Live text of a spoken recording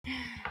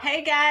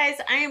Hey guys,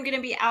 I am going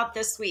to be out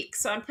this week,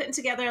 so I'm putting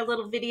together a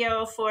little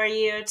video for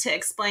you to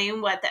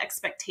explain what the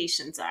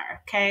expectations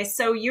are. Okay,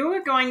 so you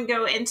are going to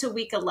go into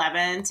week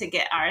 11 to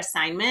get our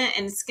assignment,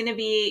 and it's going to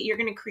be you're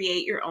going to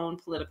create your own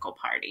political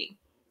party.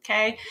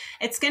 Okay,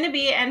 it's going to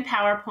be in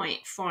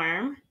PowerPoint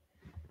form.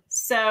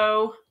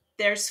 So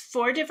there's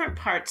 4 different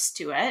parts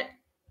to it,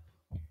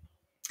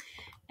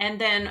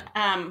 and then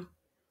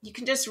you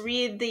can just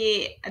read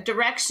the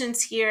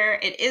directions here.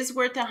 It is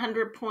worth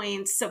 100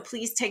 points, so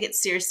please take it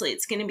seriously.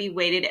 It's going to be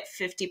weighted at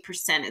 50%.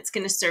 It's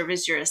going to serve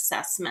as your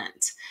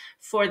assessment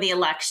for the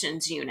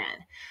elections unit.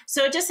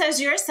 So it just says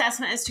your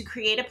assessment is to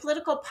create a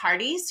political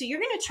party. So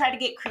you're going to try to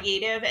get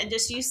creative and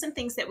just use some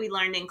things that we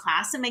learned in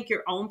class and make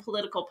your own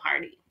political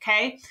party,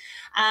 okay?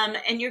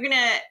 And you're going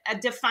to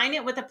define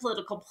it with a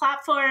political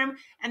platform,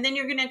 and then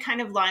you're going to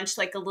kind of launch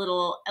like a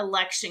little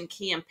election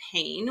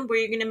campaign where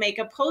you're going to make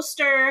a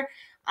poster,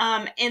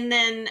 and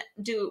then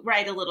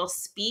write a little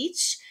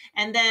speech.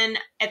 And then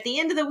at the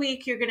end of the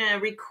week, you're going to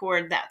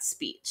record that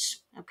speech.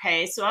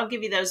 Okay, so I'll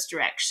give you those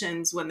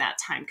directions when that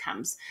time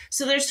comes.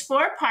 So there's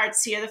 4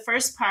 parts here. The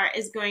first part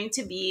is going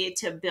to be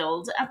to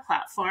build a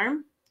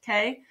platform.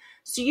 Okay,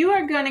 so you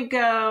are going to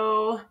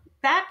go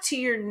back to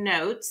your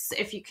notes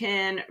if you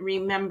can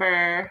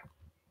remember.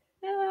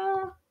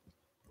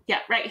 Yeah,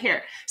 right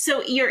here.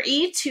 So your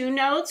E2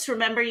 notes,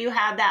 remember you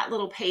had that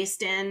little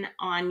paste in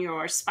on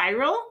your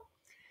spiral.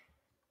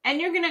 And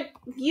you're going to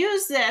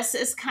use this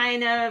as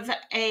kind of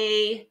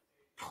a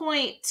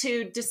point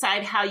to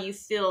decide how you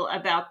feel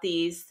about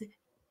these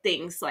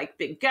things like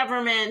big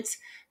government.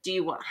 Do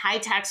you want high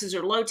taxes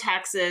or low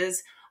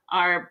taxes?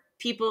 Are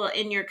people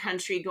in your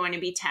country going to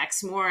be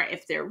taxed more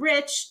if they're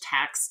rich,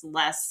 taxed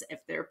less if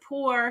they're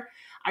poor?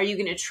 Are you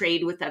going to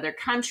trade with other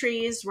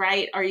countries,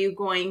 right? Are you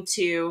going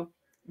to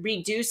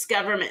reduce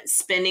government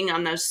spending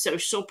on those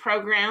social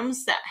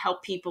programs that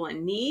help people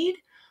in need?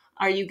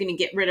 Are you going to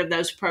get rid of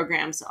those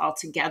programs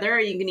altogether? Are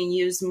you going to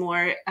use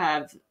more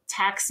of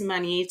tax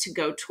money to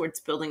go towards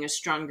building a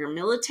stronger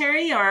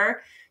military?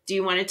 Or do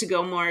you want it to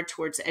go more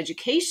towards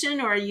education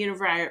or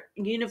a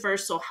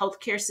universal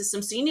healthcare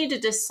system? So you need to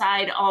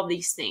decide all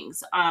these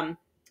things.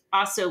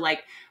 Also,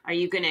 like, are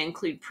you going to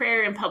include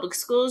prayer in public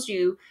schools? Are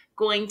you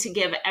going to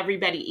give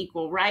everybody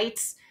equal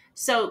rights?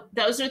 So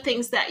those are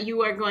things that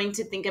you are going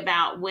to think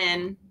about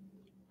when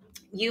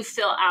you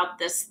fill out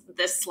this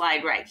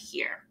slide right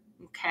here.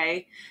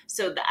 Okay,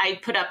 so I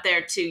put up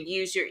there to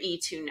use your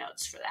E2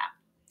 notes for that.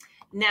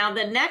 Now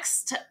the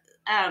next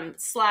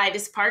slide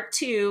is part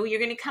 2. You're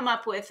going to come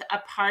up with a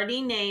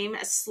party name,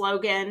 a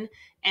slogan,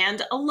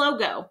 and a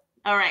logo.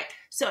 All right,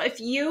 so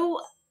if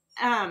you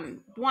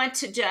want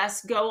to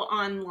just go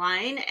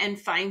online and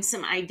find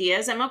some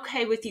ideas, I'm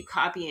okay with you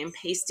copying and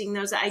pasting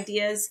those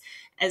ideas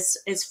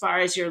as far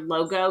as your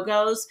logo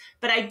goes,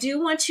 but I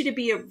do want you to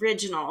be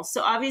original.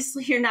 So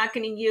obviously you're not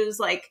going to use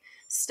like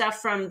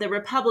stuff from the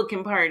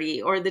Republican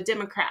Party or the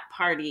Democrat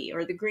Party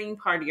or the Green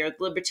Party or the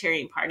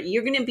Libertarian Party.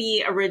 You're going to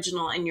be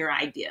original in your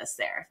ideas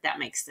there, if that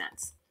makes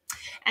sense.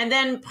 And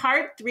then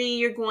part 3,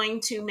 you're going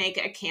to make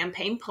a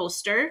campaign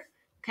poster.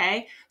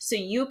 Okay, so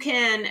you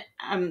can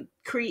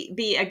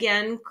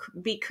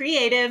be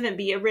creative and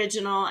be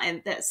original,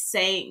 and that's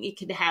saying it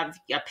could have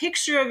a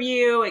picture of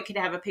you, it could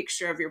have a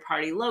picture of your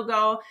party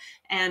logo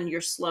and your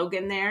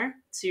slogan there.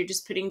 So you're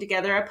just putting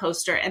together a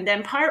poster. And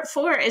then part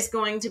 4 is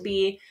going to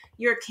be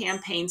your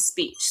campaign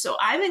speech. So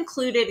I've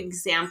included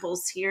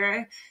examples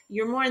here.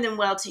 You're more than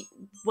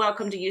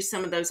welcome to use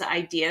some of those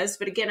ideas.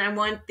 But again, I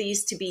want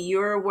these to be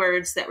your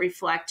words that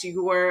reflect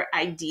your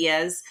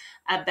ideas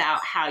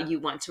about how you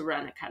want to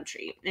run a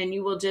country. And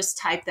you will just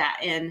type that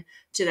in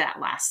to that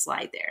last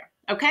slide there.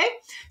 Okay,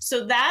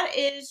 so that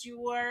is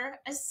your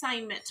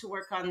assignment to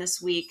work on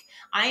this week.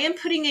 I am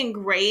putting in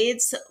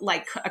grades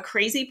like a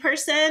crazy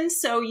person.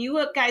 So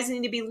you guys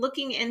need to be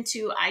looking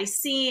into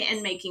IC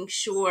and making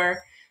sure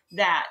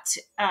that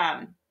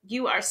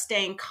you are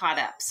staying caught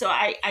up. So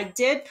I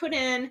did put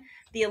in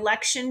the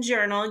election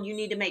journal. You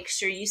need to make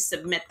sure you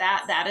submit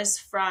that. That is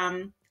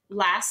from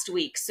last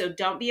week. So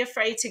don't be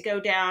afraid to go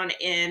down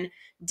and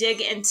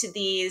dig into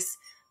these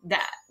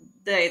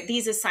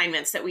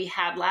assignments that we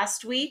had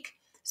last week.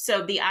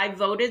 So the I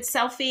voted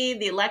selfie,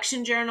 the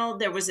election journal,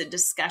 there was a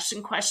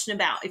discussion question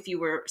about if you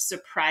were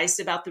surprised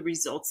about the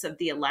results of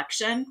the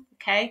election.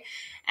 Okay.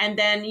 And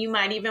then you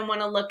might even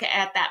want to look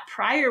at that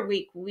prior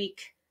week,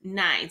 week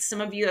 9.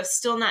 Some of you have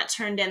still not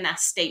turned in that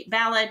state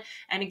ballot.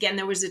 And again,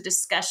 there was a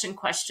discussion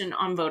question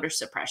on voter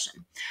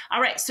suppression.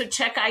 All right, so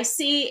check IC.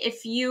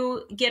 If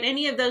you get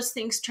any of those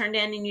things turned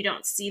in and you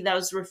don't see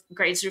those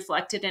grades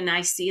reflected in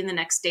IC in the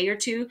next day or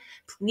 2,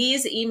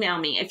 please email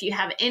me. If you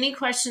have any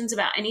questions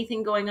about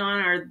anything going on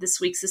or this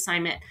week's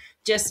assignment,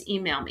 just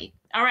email me.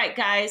 All right,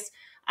 guys,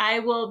 I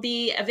will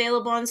be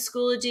available on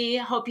Schoology.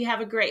 Hope you have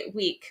a great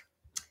week.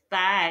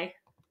 Bye.